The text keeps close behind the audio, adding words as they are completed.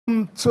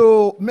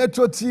To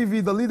Metro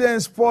TV, the leader in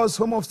sports,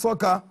 home of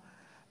soccer,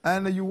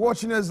 and you're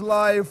watching us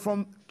live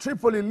from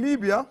Tripoli,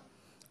 Libya.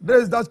 There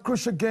is that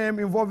crucial game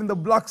involving the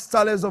Black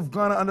Stars of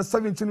Ghana and the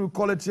 17, we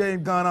call it here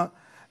in Ghana,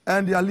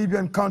 and their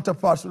Libyan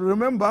counterparts.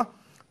 Remember,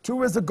 2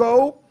 weeks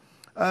ago,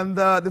 and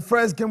the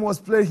first game was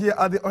played here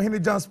at the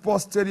Ohinijan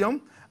Sports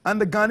Stadium, and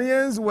the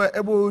Ghanaians were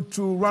able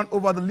to run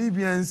over the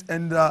Libyans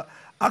and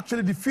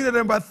actually defeated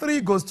them by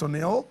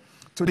 3-0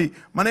 today.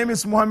 My name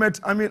is Mohamed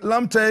Amit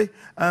Lamte,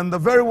 and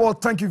very well,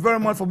 thank you very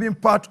much for being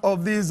part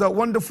of this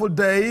wonderful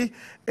day.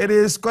 It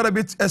is quite a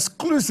bit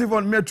exclusive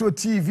on Metro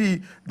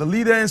TV, the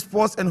leader in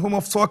sports and home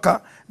of soccer.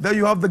 There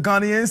you have the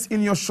Ghanaians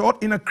in your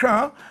shot in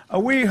Accra.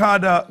 We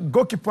had a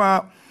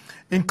goalkeeper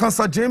in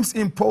Kansa James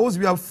in pose.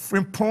 We have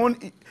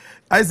Frimpong,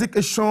 Isaac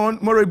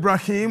Eshon, Moro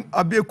Ibrahim,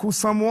 Abiyaku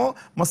Samuel,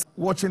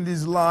 watching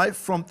this live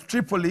from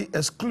Tripoli,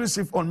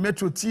 exclusive on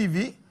Metro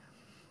TV,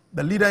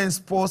 the leader in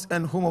sports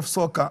and home of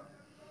soccer.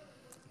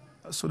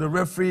 So the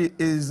referee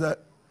is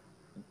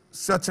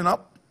setting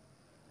up,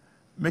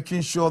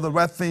 making sure the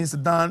right things are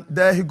done.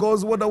 There he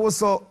goes with the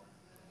whistle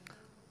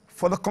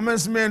for the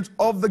commencement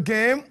of the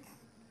game.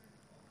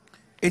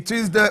 It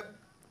is the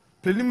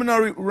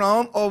preliminary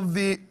round of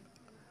the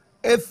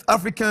 8th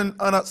African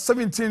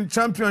Under-17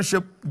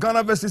 Championship,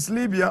 Ghana versus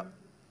Libya.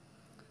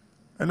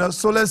 And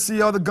so let's see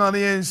how the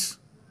Ghanaians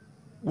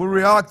will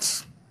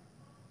react,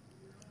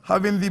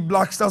 having the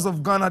Black Stars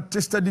of Ghana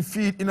tasted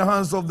defeat in the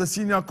hands of the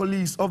senior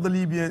colleagues of the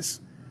Libyans.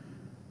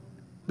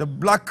 The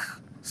Black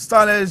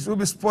Stars will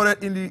be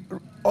spotted in the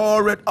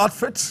all-red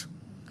outfit,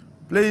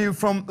 playing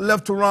from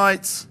left to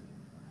right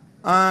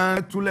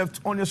and to left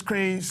on your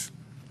screens.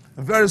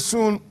 Very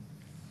soon,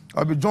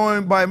 I'll be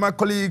joined by my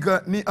colleague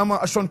Niama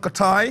Ashon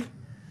Katai,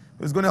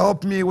 who's going to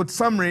help me with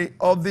summary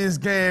of this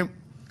game.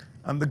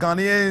 And the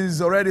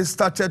Ghanaians already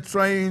started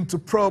trying to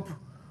probe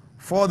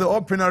for the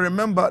opener.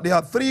 Remember, they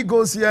had 3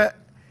 goals here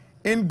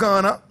in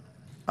Ghana,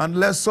 and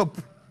let's hope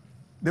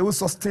they will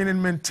sustain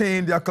and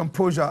maintain their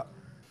composure.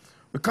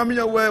 We're coming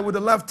your way with the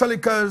live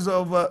telecast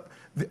of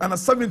the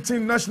Under-17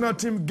 national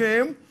team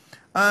game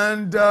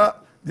and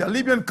their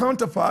Libyan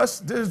counterparts.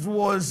 This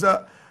was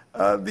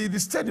the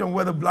stadium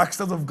where the Black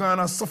Stars of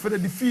Ghana suffered a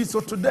defeat.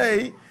 So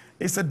today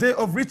is a day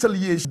of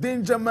retaliation.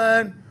 Danger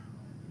man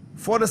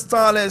for the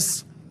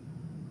Starlets.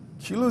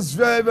 He looks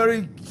very,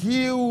 very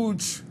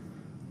huge,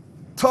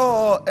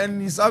 tall,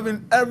 and he's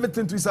having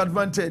everything to his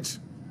advantage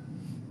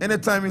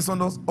anytime he's on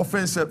the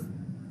offensive.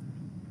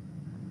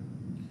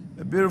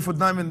 A beautiful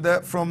diamond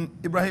there from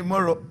Ibrahim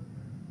Moro,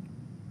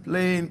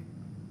 playing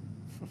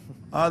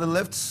the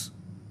left.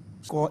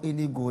 Score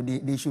any goal,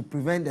 they should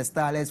prevent the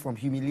Starlets from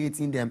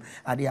humiliating them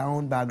at their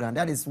own background.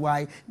 That is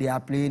why they are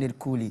playing it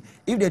coolly.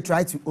 If they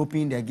try to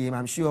open the game,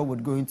 I'm sure we're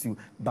going to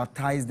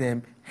baptize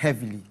them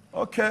heavily.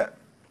 Okay,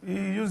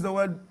 you use the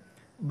word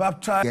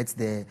baptize. Gets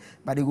there,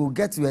 but it will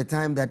get to a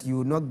time that you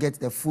will not get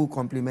the full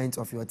complement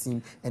of your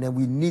team, and then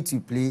we need to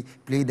play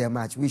the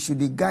match. We should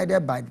be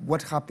guided by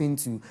what happened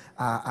to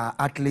our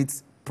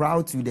athletes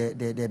prior to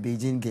the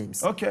Beijing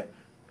games. Okay,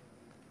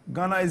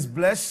 Ghana is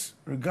blessed,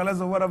 regardless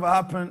of whatever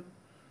happened.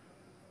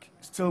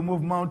 Still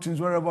move mountains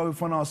wherever we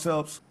find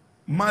ourselves.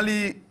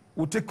 Mali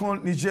will take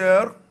on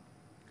Niger.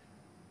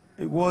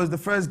 It was the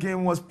first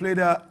game was played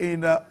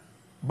in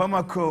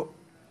Bamako.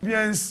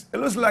 Libyans, it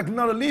looks like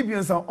now the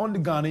Libyans are on the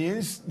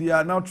Ghanaians. They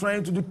are now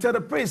trying to dictate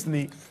the pace.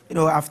 You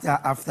know,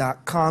 after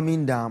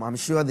calming down, I'm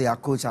sure their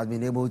coach has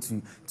been able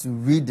to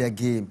read the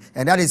game,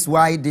 and that is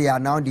why they are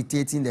now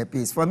dictating the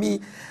pace. For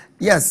me,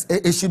 yes,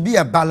 it should be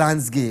a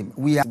balanced game.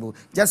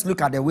 Just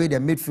look at the way the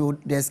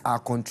midfielders are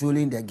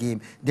controlling the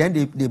game. Then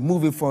they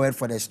move it forward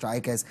for the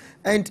strikers.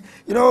 And,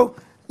 you know,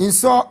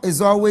 Insor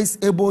is always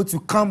able to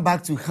come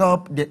back to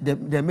help the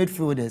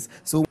midfielders.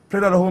 So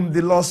played at home, they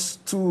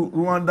lost to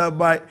Rwanda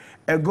by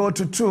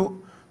 1-2.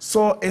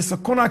 So it's a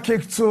corner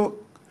kick to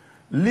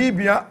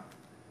Libya.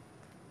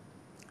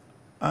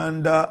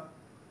 And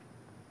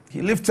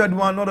he lifted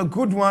one, not a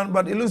good one,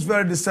 but it looks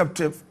very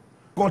deceptive.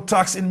 Got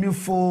tax in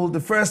midfield. The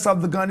first half,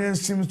 the Ghanaians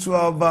seem to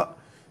have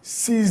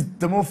seized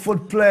the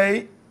midfield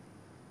play.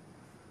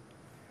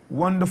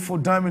 Wonderful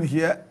diamond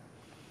here.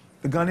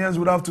 The Ghanaians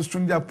would have to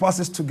string their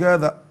passes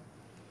together.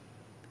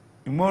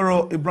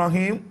 Moro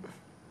Ibrahim,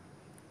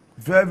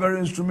 very, very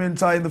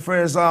instrumental in the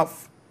first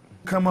half.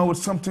 Come out with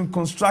something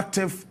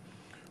constructive.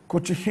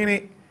 Coach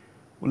Hini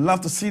would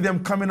love to see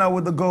them coming out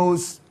with the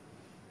goals.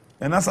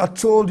 And as I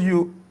told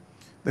you,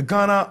 the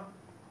Ghana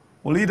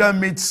will either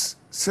meet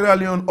Sierra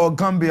Leone or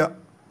Gambia.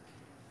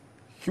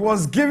 He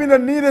was given a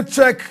needed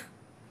check.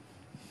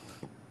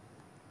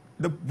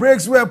 The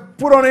brakes were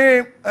put on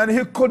him, and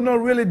he could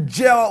not really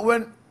gel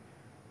when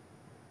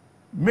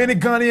many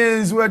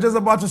Ghanaians were just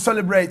about to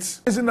celebrate.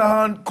 He's in the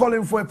hand,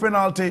 calling for a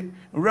penalty.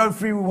 The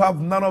referee will have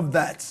none of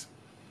that.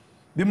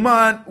 The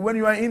man, when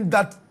you are in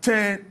that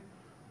turn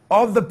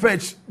of the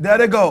pitch, there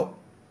they go.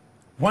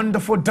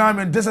 Wonderful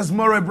diamond. This is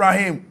Moro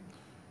Ibrahim.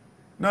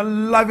 Now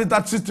love it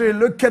at history.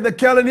 Look at the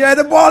Kellen here.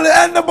 The ball,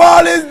 and the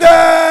ball is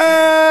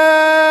there.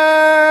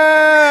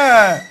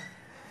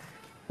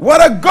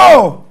 What a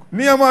goal!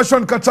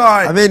 Niamashon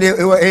Katai. I mean,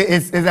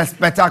 it's a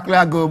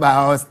spectacular goal by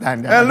our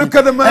standard. And look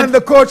at the man,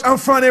 the coach,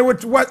 Amfani,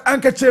 with white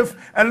handkerchief,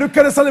 and look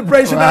at the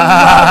celebration.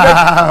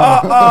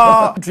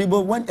 Wow.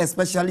 Dribble, when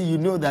especially you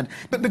know that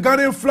the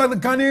Ghanaian flag, the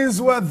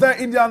Ghanaians were there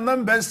in their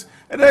numbers.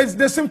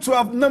 They seem to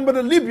have numbered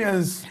the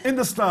Libyans in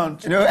the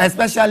stand. You know,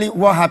 especially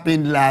what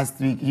happened last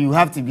week. You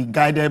have to be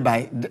guided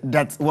by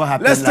that's what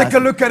happened. Let's take a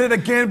look at it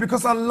again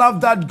because I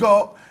love that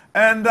goal.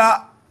 And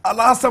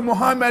Al-Hassan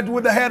Mohammed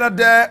with the header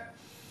there.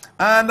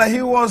 And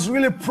he was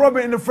really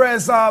probing in the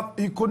first half.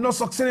 He could not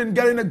succeed in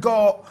getting a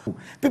goal.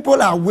 People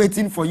are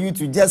waiting for you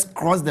to just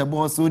cross the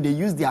ball, so they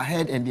use their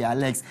head and their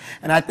legs.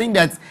 And I think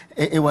that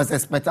it was a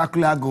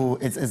spectacular goal.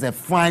 It's a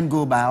fine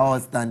goal by our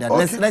standard.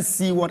 Okay. Let's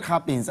see what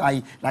happens.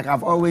 Like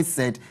I've always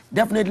said,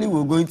 definitely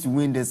we're going to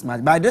win this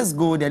match. By this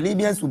goal, the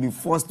Libyans will be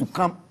forced to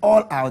come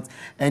all out,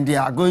 and they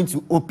are going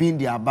to open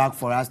their back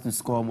for us to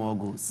score more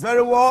goals.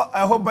 Very well.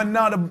 I hope by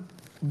now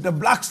the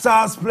Black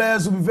Stars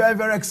players will be very,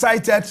 very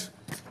excited.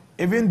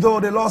 Even though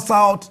they lost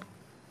out,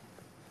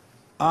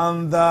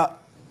 and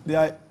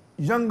their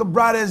younger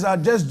brothers are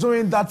just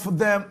doing that for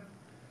them.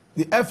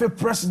 The FA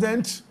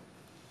president,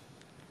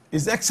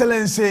 His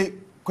Excellency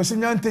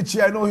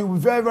Kosinyantechi, I know he will be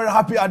very, very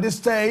happy at this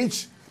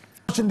stage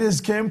watching this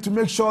game to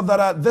make sure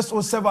that this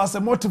will serve as a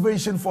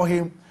motivation for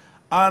him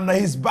and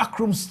his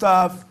backroom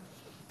staff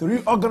to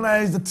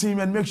reorganize the team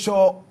and make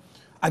sure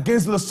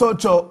against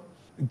Lesotho,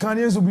 the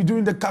Ghanaians will be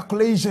doing the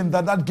calculation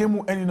that game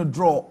will end in a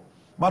draw.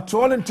 But to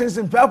all intents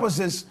and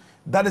purposes,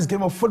 that is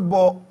game of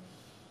football.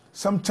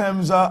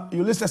 Sometimes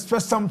you least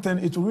expect something,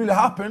 it will really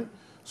happen.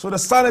 So the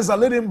Stars are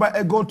leading by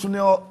a goal to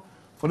nil.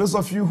 For those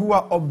of you who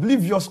are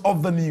oblivious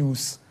of the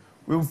news,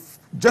 we've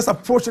just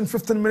approaching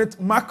 15-minute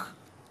mark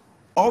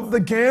of the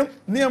game.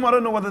 Niam, I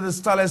don't know whether the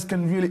Stars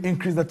can really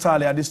increase the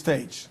tally at this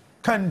stage.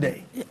 Can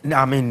they?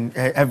 I mean,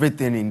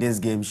 everything in this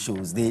game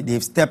shows.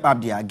 They've stepped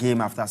up their game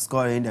after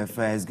scoring the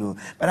first goal.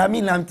 But I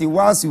mean, Lamti,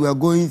 whilst we were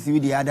going through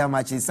the other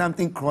matches,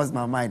 something crossed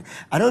my mind.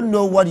 I don't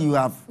know what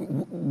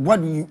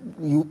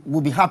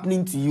will be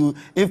happening to you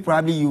if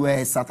probably you were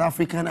a South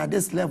African at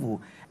this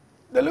level.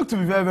 They look to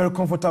be very, very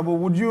comfortable.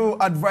 Would you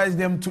advise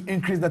them to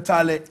increase the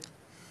tally?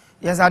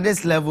 Yes, at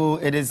this level,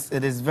 it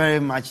is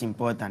very much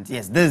important.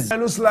 Yes, this. It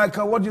looks like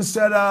what you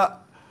said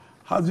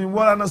has been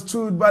well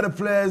understood by the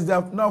players. They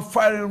are now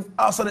firing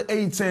outside the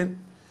 18.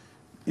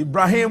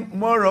 Ibrahim,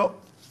 Moro.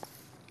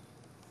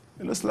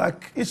 It looks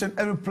like each and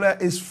every player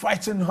is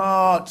fighting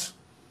hard.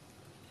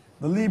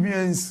 The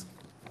Libyans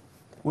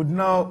would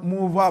now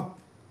move up,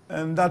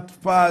 and that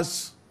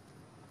pass,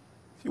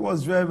 he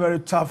was very, very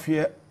tough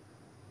here.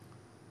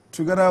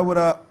 Together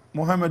with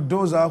Mohamed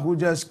Doza, who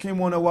just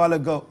came on a while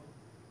ago.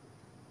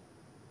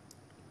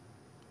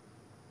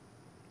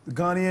 The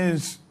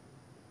Ghanaians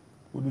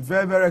would be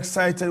very, very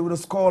excited with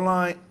the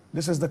scoreline.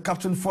 This is the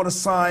captain for the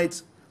side,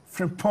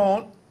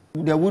 Frimpong.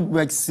 The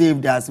woodwork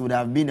saved us would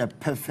have been a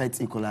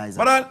perfect equalizer.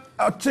 But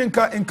I think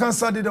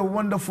Nkansa did a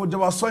wonderful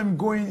job. I saw him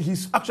going.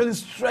 He's actually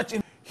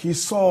stretching. He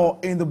saw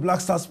in the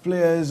Black Stars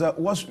players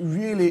was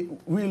really,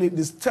 really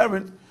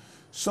disturbing.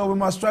 So we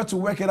must try to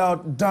work it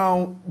out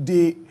down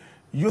the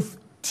youth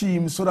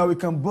team so that we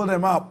can build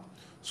them up,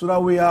 so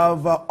that we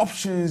have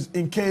options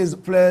in case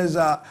players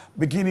are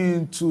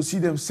beginning to see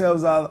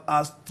themselves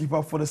as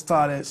keeper for the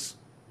Stars.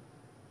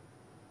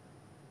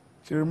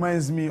 She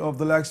reminds me of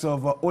the likes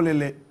of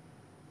Olele,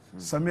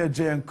 Samir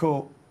J and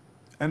Co.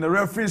 And the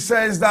referee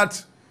says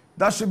that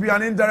should be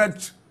an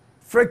indirect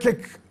free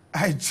kick.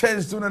 I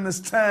just don't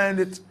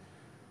understand it.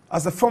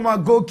 As a former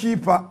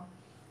goalkeeper,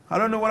 I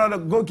don't know whether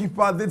the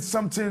goalkeeper did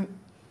something.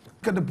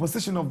 Look at the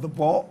position of the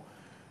ball.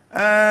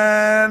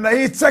 And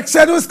he checks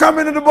it, who's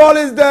coming and the ball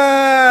is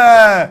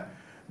there.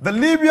 The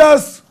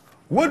Libyans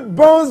would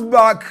bounce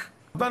back.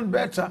 Done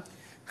better.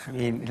 I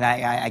mean,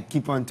 like I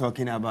keep on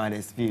talking about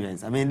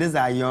experience. I mean, these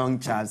are young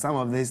chaps. Some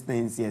of these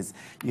things, yes,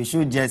 you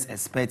should just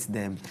expect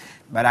them.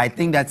 But I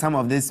think that some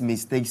of these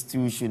mistakes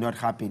too should not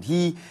happen.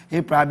 He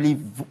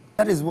probably,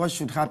 that is what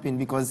should happen,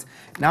 because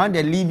now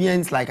the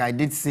Libyans, like I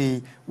did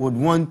say, would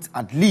want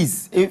at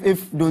least,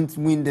 if don't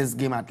win this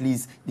game at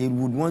least, they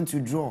would want to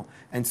draw.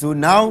 And so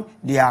now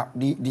they are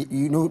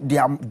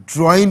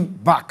drawing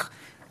back.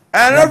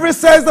 And referee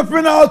says the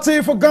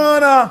penalty for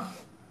Ghana.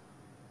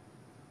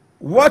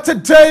 What a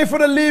day for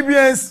the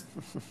Libyans.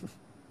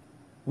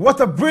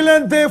 What a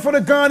brilliant day for the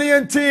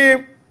Ghanaian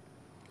team.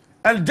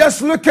 And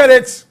just look at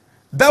it.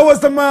 That was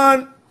the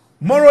man,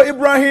 Moro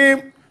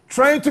Ibrahim,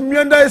 trying to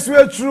meander his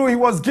way through. He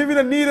was given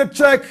a needed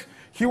check.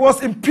 He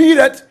was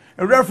impeded.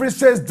 The referee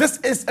says this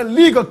is a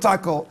legal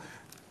tackle.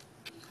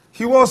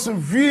 He was a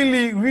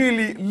really,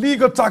 really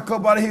legal tackle,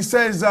 but he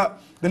says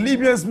the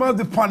Libyans must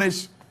be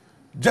punished.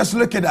 Just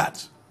look at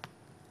that.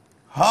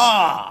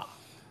 Ha!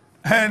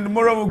 And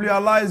Moro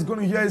Allah is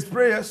going to hear his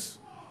prayers.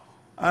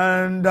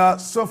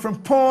 And so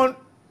from Pond,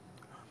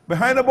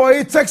 behind the ball,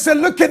 he takes a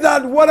look at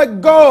that. What a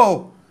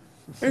goal.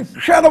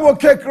 Incredible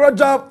kick,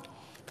 Rajab.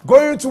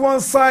 going to one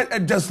side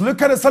and just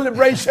look at the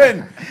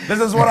celebration. This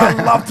is what I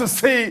love to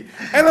see.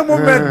 In the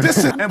moment, this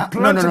is and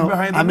planted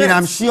behind the net.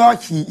 I'm sure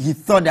he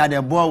thought that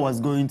the ball was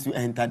going to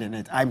enter the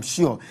net. I'm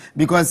sure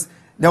because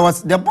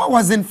the ball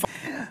wasn't.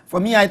 For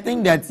me, I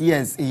think that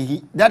yes,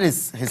 that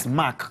is his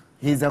mark.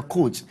 He's a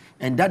coach,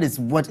 and that is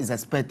what is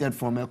expected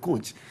from a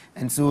coach.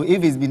 And so,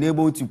 if he's been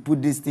able to put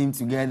this team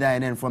together,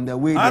 and then from the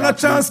way and a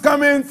chance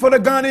coming for the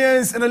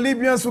Ghanaians and the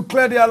Libyans who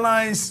clear their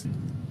lines.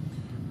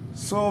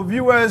 So,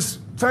 viewers,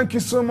 thank you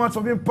so much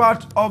for being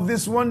part of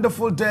this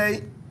wonderful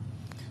day.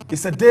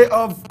 It's a day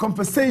of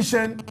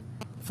compensation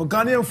for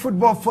Ghanaian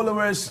football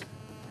followers,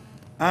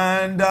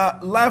 and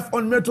live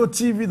on Metro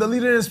TV, the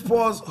leader in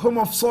sports, home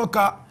of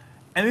soccer,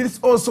 and it is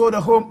also the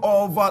home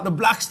of the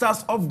Black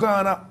Stars of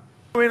Ghana.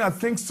 I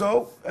think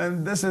so,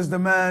 and this is the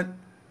man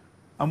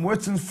I'm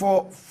waiting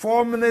for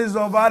 4 minutes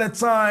of at a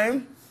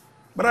time.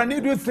 But I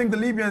do think the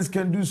Libyans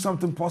can do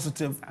something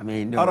positive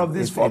out of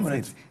these 4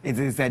 minutes. It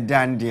is a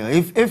done deal.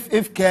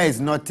 If care is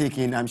not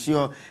taken, I'm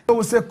sure. I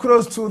will say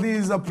kudos to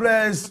these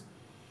players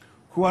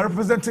who are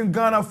representing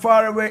Ghana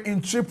far away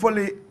in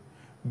Tripoli.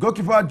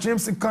 Goalkeeper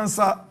James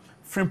Nkansa,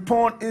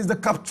 Frimpong is the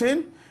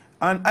captain,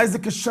 and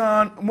Isaac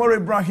Ishan, Moro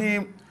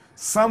Ibrahim,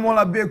 Samuel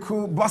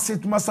Abeku,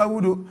 Basit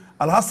Masaudu,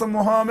 Al-Hassan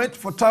Mohammed,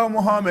 Fatawa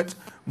Mohammed,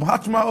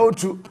 Mahatma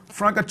Otu,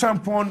 Franka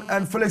Champon,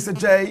 and Felix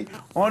Ajay.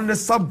 On the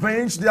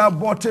sub-bench, they are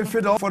Bote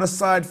Fiddle for the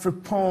side,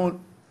 Frimpong.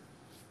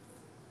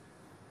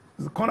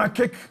 The corner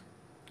kick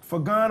for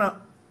Ghana.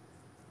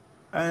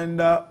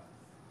 And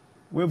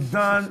we've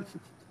done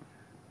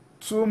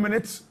 2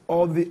 minutes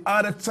of the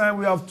other time.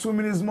 We have 2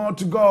 minutes more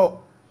to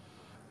go.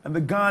 And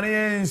the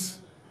Ghanaians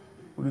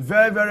will be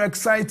very, very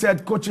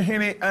excited. Coach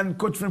Hine and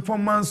Coach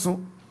Frimpong Manso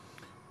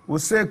will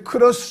say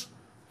kudos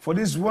for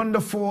this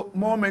wonderful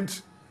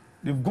moment.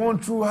 They've gone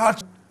through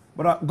hard,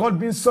 but God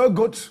being so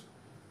good,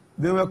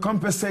 they were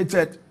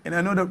compensated. And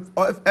I know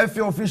the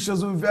FA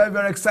officials will be very,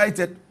 very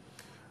excited.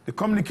 The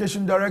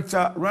communication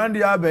director,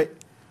 Randy Abe,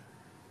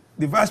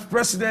 the vice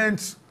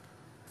president,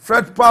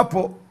 Fred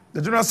Papo,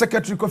 the general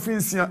secretary, Kofi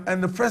Nsia,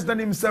 and the president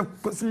himself,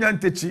 Kosinyan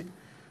Techi,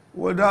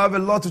 would have a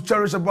lot to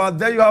cherish about.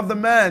 There you have the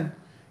man.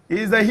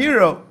 He's the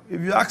hero, if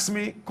you ask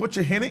me, Coach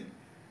Hine,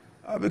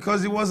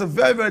 because it was a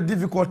very, very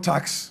difficult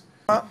task.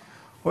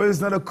 Well,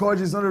 he's not a coach,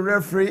 he's not a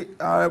referee,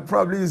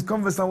 probably he's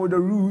conversant with the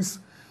rules,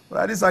 but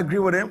I disagree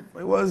with him.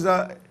 It was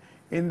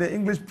in the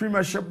English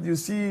Premiership, you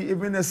see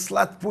even a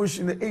slat push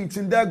in the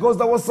 18. There goes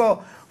the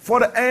whistle for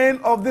the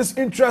end of this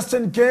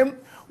interesting game.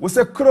 We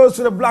say kudos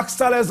to the Black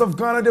Stars of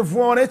Ghana, they've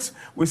won it.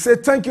 We say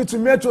thank you to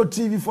Metro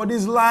TV for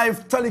this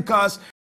live telecast.